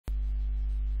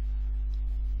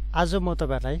आज म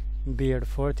तपाईहरुलाई B.Ed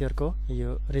 4th इयर को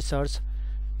यो research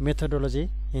methodology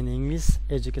in English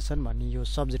education भन्ने यो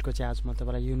सब्जेक्टको चाहिँ आज म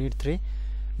तपाईलाई Unit-3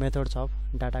 methods of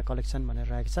data collection भनेर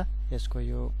राखेको छ। यसको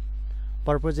यो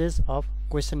पर्पजेस अफ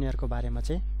क्वेशनियर को बारेमा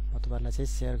चाहिँ म तपाईहरुलाई चाहिँ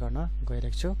शेयर गर्न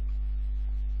गइरहेको छु।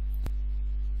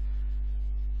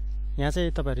 यहाँ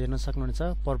चाहिँ तपाईहरु हेर्न सक्नुहुन्छ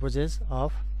पर्पजेस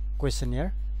अफ क्वेशनियर।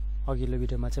 अघिल्लो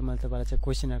भिडियोमा चाहिँ मैले तपाईहरुलाई चाहिँ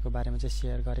क्वेशनियर को बारेमा चाहिँ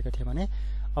शेयर गरेको थिएँ भने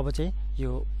अब चाहिँ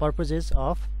यो पर्पजेस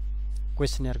अफ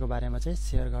क्वेशनियर को बारेमा चाहिँ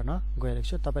शेयर गर्न गइरहेको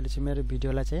छु। तपाईले चाहिँ मेरो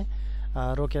भिडियोलाई चाहिँ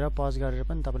रोकेर पज गरेर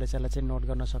पनि तपाईले चाहिँ यसलाई चाहिँ नोट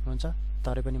गर्न सक्नुहुन्छ।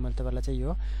 तरै पनि मैले तपाईलाई चाहिँ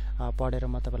यो पढेर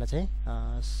म तपाईलाई चाहिँ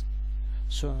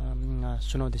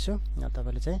सुनाउँदैछु,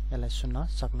 तपाईले चाहिँ यसलाई सुन्न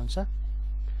सक्नुहुन्छ।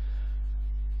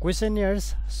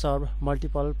 Questionnaires serve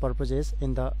multiple purposes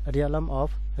in the realm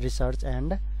of research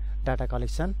and data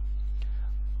collection.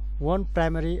 One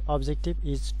primary objective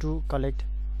is to collect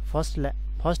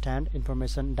first-hand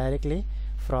information directly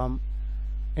from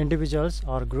individuals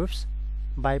or groups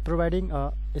by providing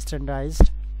a standardized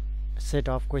set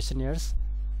of questionnaires.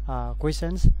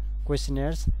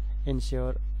 Questionnaires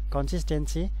ensure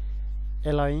consistency,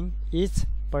 allowing each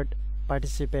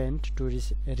participant to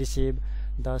receive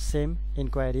the same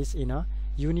inquiries in a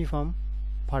uniform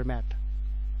format.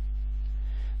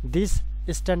 This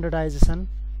standardization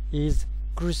is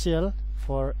crucial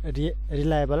for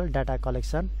reliable data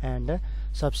collection and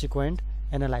subsequent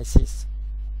analysis.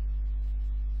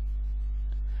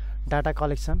 Data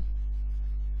collection,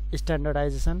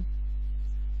 standardization,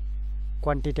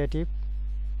 quantitative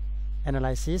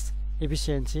analysis,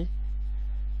 efficiency,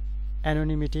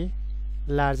 anonymity,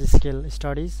 large-scale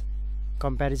studies,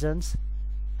 comparisons,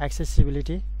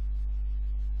 accessibility,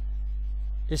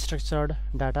 structured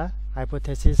data,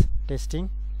 hypothesis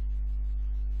testing,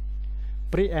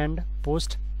 pre and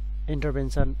post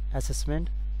intervention assessment,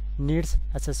 needs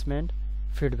assessment,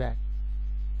 feedback.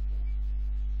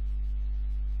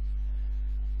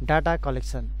 Data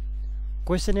collection.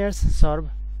 Questionnaires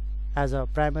serve as a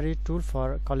primary tool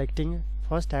for collecting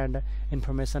first-hand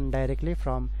information directly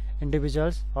from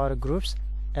individuals or groups,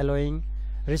 allowing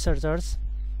researchers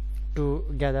to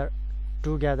gather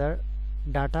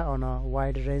data on a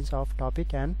wide range of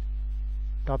topics and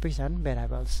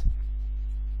variables.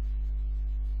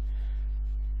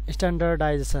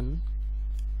 Standardization.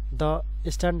 The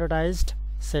standardized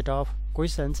set of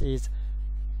questionnaires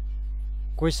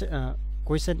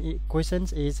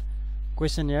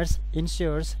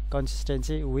ensures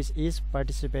consistency with each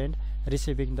participant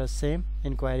receiving the same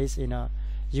inquiries in a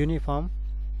uniform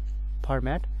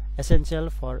format, essential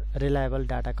for reliable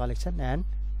data collection and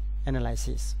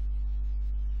analysis.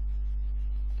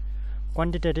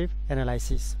 Quantitative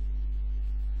analysis.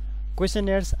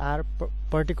 Questionnaires are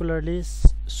particularly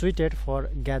suited for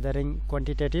gathering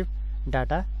quantitative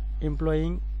data,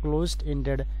 employing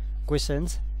closed-ended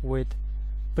questions with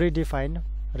predefined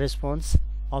response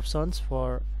options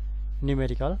for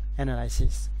numerical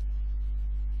analysis.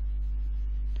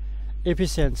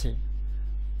 Efficiency.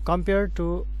 Compared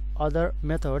to other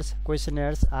methods,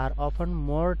 questionnaires are often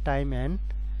more time and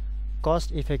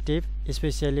cost effective,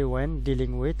 especially when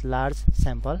dealing with large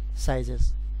sample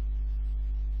sizes.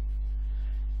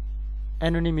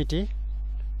 Anonymity.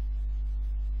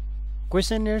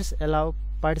 Questionnaires allow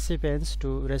participants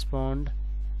to respond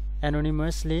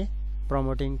anonymously,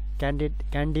 promoting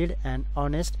candid and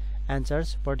honest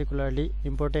answers, particularly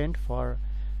important for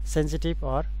sensitive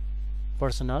or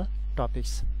personal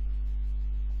topics.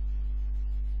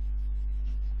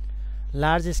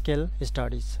 Large-scale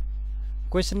studies.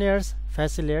 Questionnaires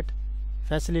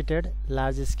facilitate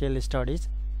large-scale studies,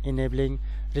 enabling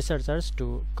researchers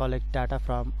to collect data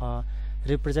from a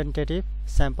representative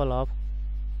sample of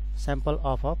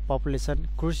a population,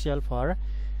 crucial for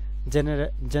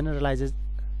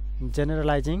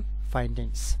generalizing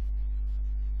findings.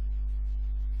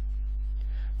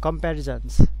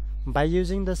 Comparisons. By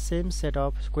using the same set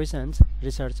of questions,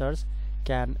 researchers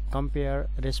can compare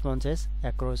responses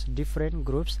across different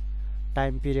groups,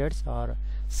 time periods, or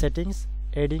settings,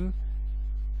 aiding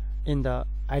in the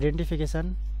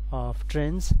identification of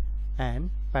trends and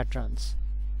patterns.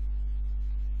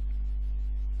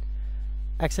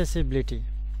 Accessibility.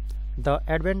 The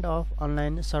advent of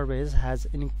online surveys has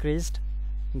increased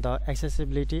the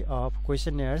accessibility of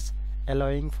questionnaires,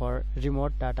 allowing for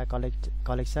remote data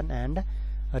collection and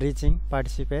reaching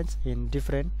participants in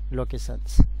different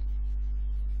locations.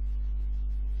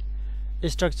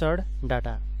 Structured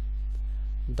data.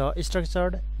 The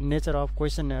structured nature of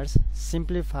questionnaires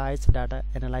simplifies data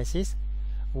analysis,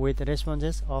 with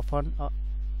responses often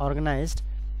organized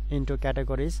into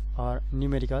categories or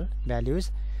numerical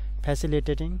values,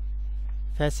 facilitating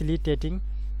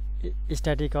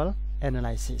statistical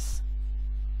analysis.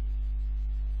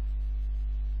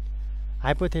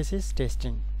 Hypothesis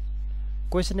testing.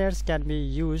 Questionnaires can be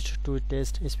used to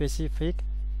test specific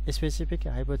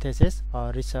hypotheses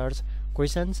or research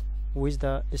questions with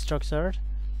the structured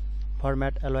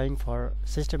format allowing for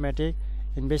systematic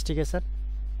investigation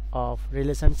of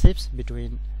relationships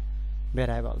between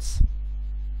variables.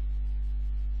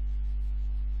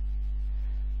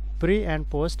 Pre and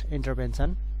post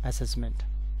intervention assessment.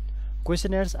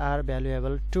 Questionnaires are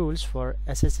valuable tools for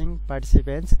assessing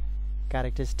participants'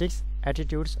 characteristics,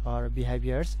 attitudes, or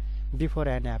behaviors before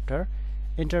and after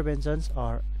interventions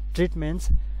or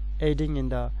treatments, aiding in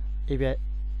the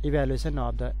evaluation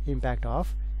of the impact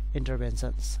of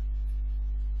interventions.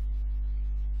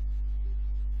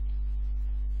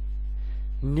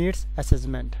 Needs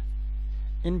assessment.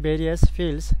 In various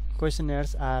fields,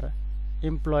 questionnaires are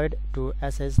employed to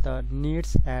assess the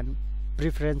needs and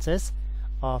preferences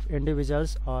of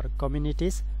individuals or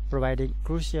communities, providing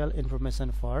crucial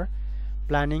information for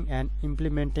planning and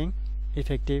implementing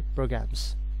effective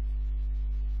programs.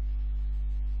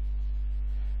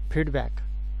 Feedback.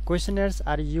 Questionnaires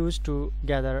are used to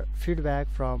gather feedback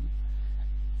from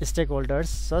stakeholders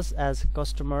such as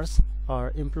customers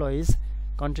or employees,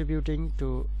 contributing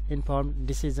to informed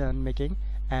decision making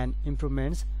and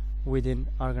improvements within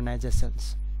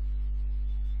organizations.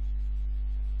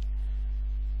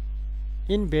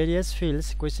 In various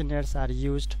fields, questionnaires are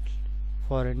used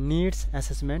for needs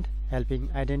assessment, helping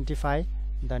identify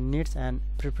the needs and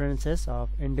preferences of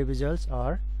individuals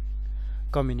or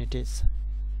communities.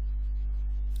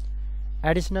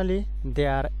 Additionally, they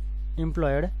are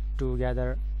employed to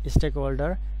gather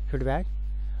stakeholder feedback,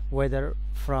 whether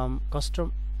from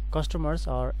customers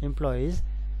or employees,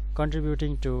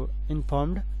 contributing to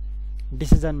informed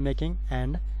decision making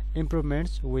and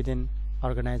improvements within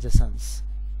organizations.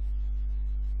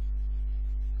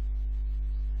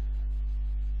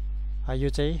 यो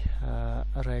चाहिँ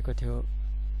रहेको थियो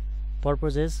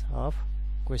purposes of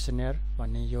क्वेसनियर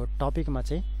भन्ने यो टपिकमा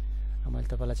चाहिँ मैले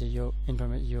तपाईलाई चाहिँ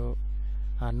यो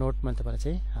नोट मैले तपाईलाई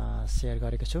चाहिँ शेयर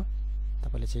गरेको छु।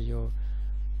 तपाईले चाहिँ यो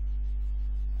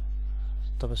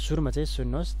तपाईं सुरुमा चाहिँ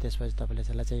सुन्नुहोस्, त्यसपछि तपाईले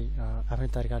त्यसलाई चाहिँ आफ्नै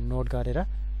तरिकाले नोट गरेर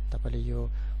तपाईले यो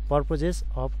पर्पजेस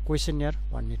अफ क्वेसनियर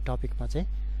भन्ने टपिकमा चाहिँ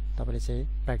तपाईले चाहिँ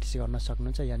प्र्याक्टिस गर्न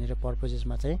सक्नुहुन्छ। यहाँनिर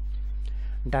पर्पजेसमा चाहिँ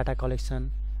data collection,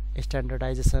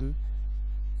 standardisation,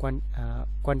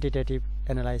 quantitative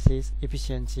analysis,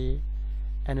 efficiency,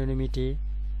 anonymity,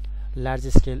 large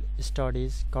scale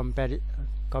studies,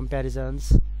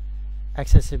 comparisons,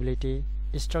 accessibility,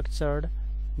 structured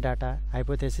data,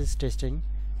 hypothesis testing,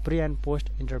 pre and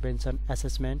post intervention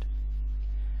assessment,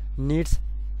 needs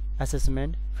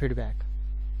assessment, feedback.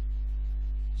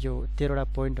 यो 13 वटा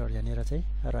पोइन्टहरु यहाँनिर चाहिँ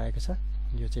रहेको छ।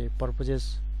 यो चाहिँ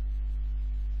पर्पजेस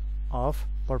अफ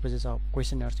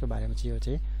क्वेसनियर्स को बारेमा चाहिँ यो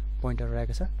चाहिँ पोइन्टहरु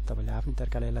रहेको छ। तपाईले आफ्नै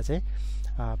तरिकाले यसलाई चाहिँ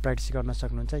प्र्याक्टिस गर्न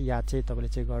सक्नुहुन्छ। याद चाहिँ तपाईले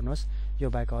चाहिँ गर्नुहोस्। यो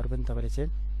बाहेक अरु पनि तपाईले चाहिँ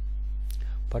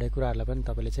पढेको कुराहरुलाई पनि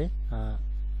तपाईले चाहिँ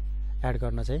एड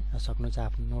गर्न चाहिँ सक्नुहुन्छ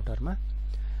आफ्नो नोटहरुमा।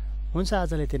 हुन्छ,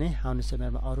 आजले यति नै। आउने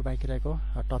समयमा अरु बाँकी रहेको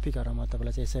टपिकहरु म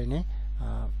तपाईलाई चाहिँ यसरी नै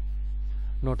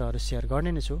नोटहरु शेयर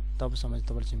गर्ने नै छु। तबसम्म चाहिँ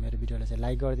तपाईले चाहिँ मेरो भिडियोलाई चाहिँ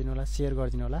लाइक गरिदिनु होला, शेयर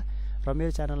गरिदिनु होला र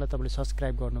मेरो च्यानललाई तपाईले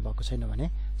सब्स्क्राइब गर्नु भएको छैन भने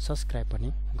सब्स्क्राइब पनि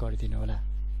गरिदिनु होला।